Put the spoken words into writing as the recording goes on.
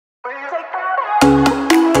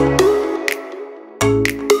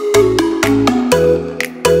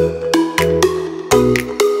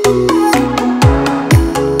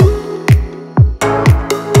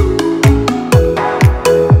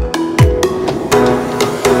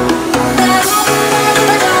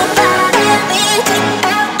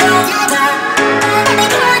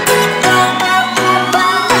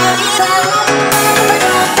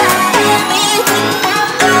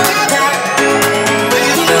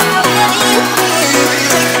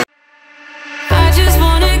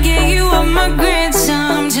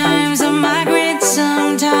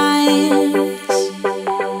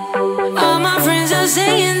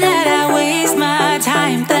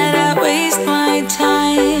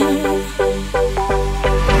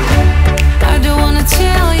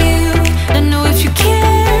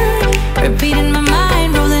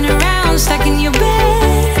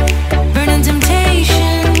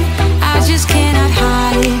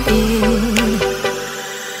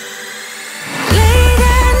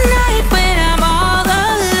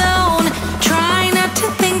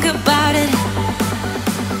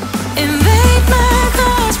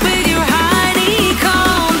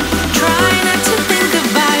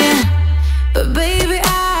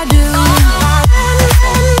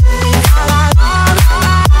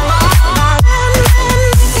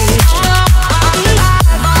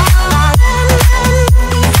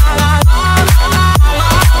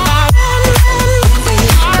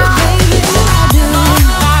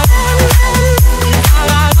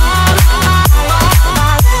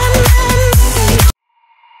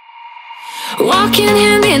Walking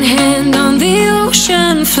hand in hand on the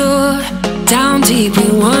ocean floor, down deep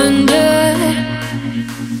we wander.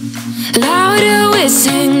 Louder we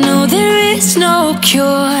sing, no there is no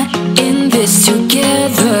cure in this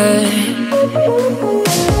together.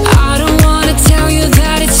 I don't wanna tell you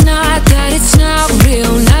that it's not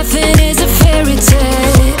real. Nothing is a fairy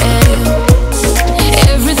tale.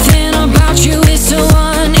 Everything about you is so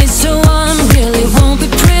unreal. It won't be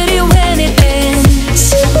pretty when it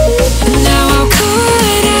ends. Now how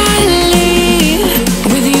could I leave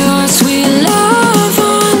with your sweet love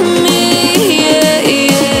on me? Yeah,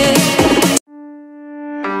 yeah.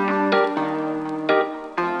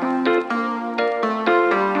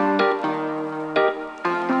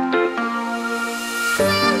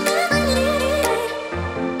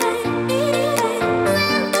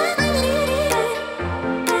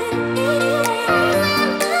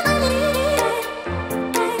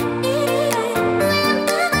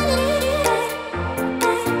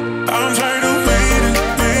 I'm tired of waiting,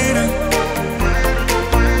 waiting.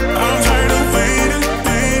 I'm tired of waiting,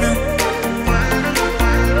 waiting.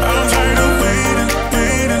 I'm tired of waiting,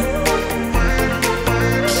 waiting.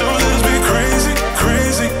 So let's be crazy,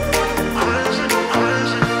 crazy.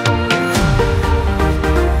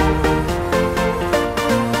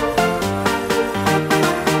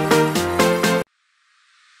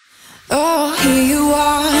 Oh, here you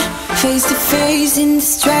are, face to face in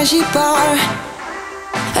this trashy bar.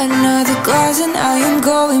 Another glass and I am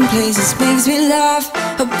going places. Makes me laugh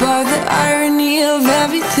about the irony of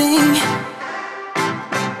everything.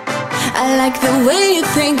 I like the way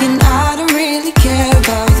you're thinking. I don't really care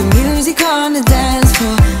about the music on the dance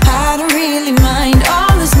floor. I don't really mind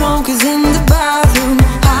all the smokers in the bathroom.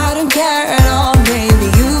 I don't care at all, baby,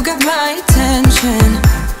 you got my attention.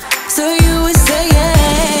 So you were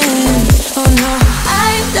saying, oh no,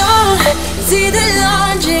 I don't see the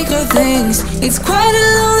logic of things. It's quite a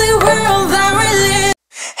lonely world that we live.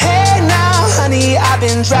 Hey now, honey, I've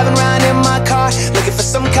been driving around in my car, looking for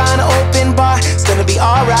some kind of open bar. It's gonna be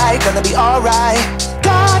alright, gonna be alright.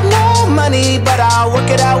 Got no money, but I'll work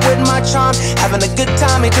it out with my charm. Having a good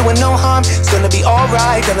time, ain't doing no harm. It's gonna be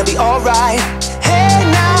alright, gonna be alright. Hey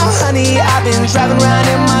now, honey, I've been driving around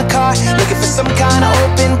in my car, looking for some kind of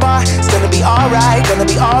open bar. It's gonna be alright, gonna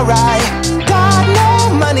be alright. Got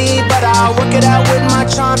no money, but I'll work it out with my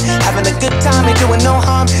charm. Having a good time, ain't doing no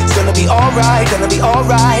harm. It's gonna be alright, gonna be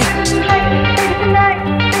alright.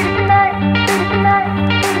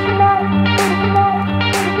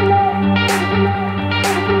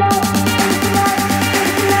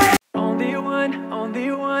 Only one,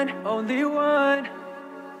 only one, only one.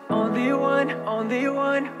 Only one, only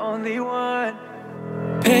one, only one.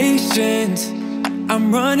 Patience,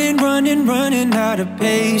 I'm running, running, running out of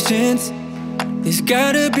patience. There's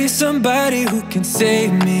gotta be somebody who can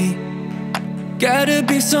save me. Gotta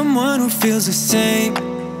be someone who feels the same.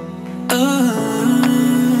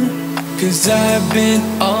 Cause I've been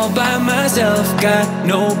all by myself, got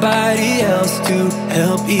nobody else to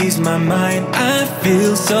help ease my mind. I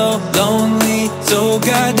feel so lonely, so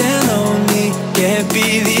goddamn lonely. Can't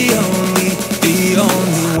be the only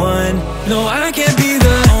one. No, I can't be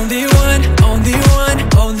the only one, only one,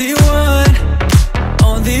 only one,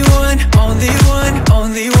 only one, only one,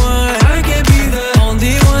 only one. I can't be the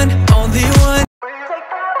only one, only one.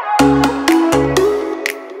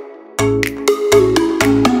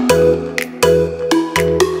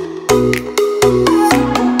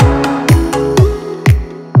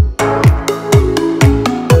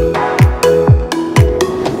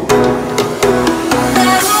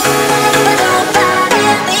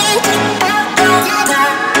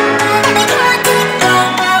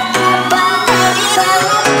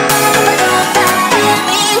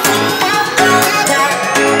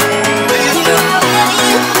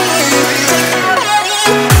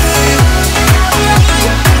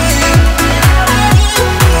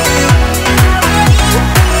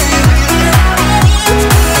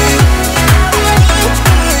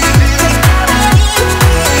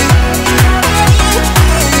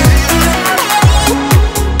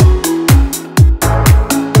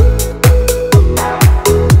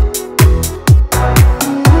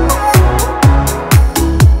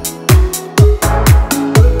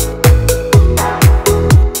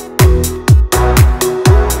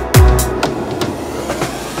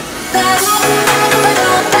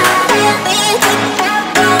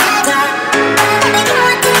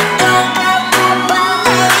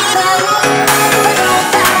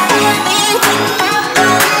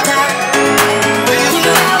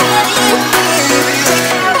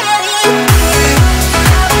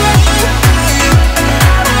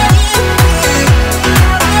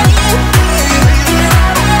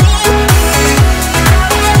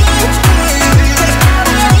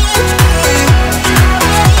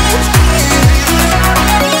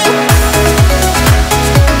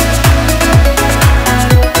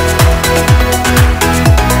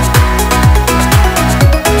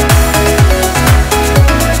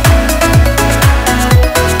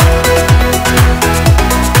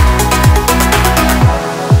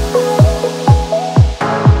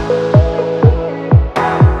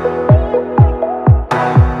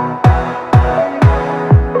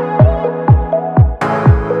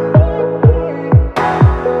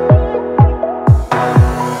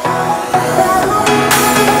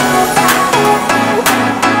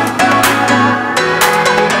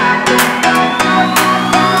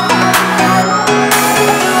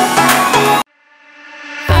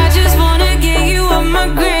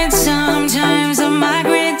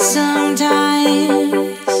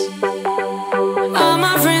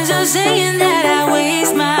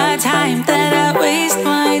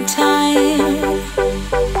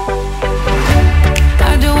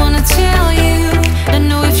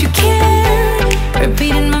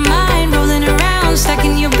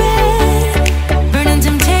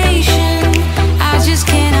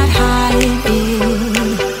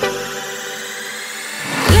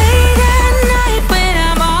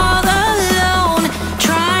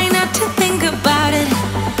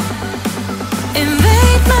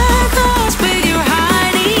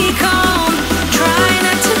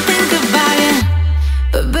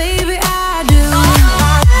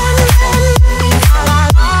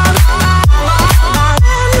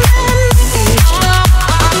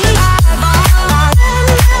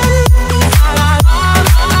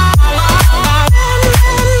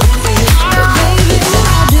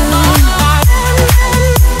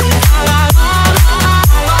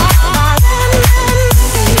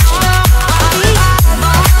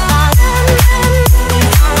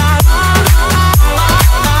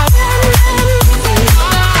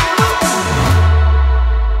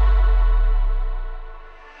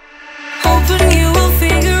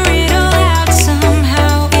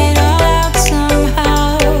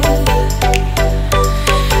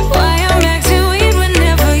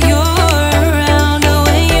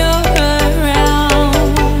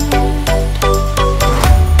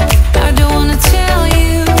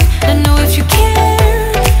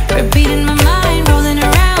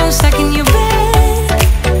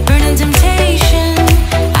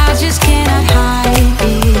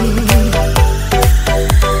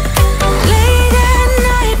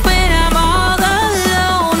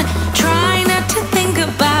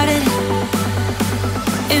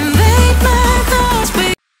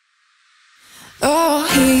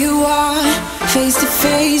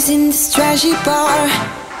 in this trashy bar.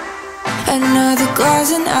 Another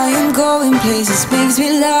glass and I am going places. Makes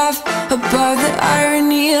me laugh about the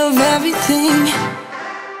irony of everything.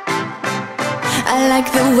 I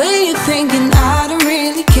like the way you're thinking. I don't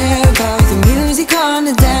really care about the music on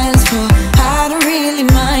the dance floor. I don't really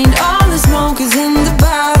mind all the smokers in the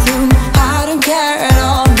bathroom. I don't care at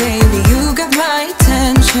all, baby, you got my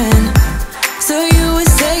attention. So you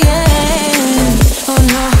were saying, oh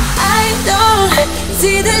no, I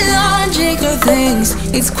things.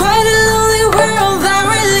 It's quite a lonely world that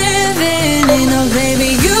we're living in. Oh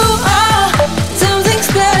baby, you are something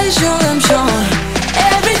special, I'm sure.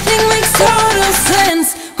 Everything makes total sense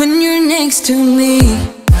when you're next to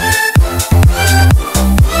me.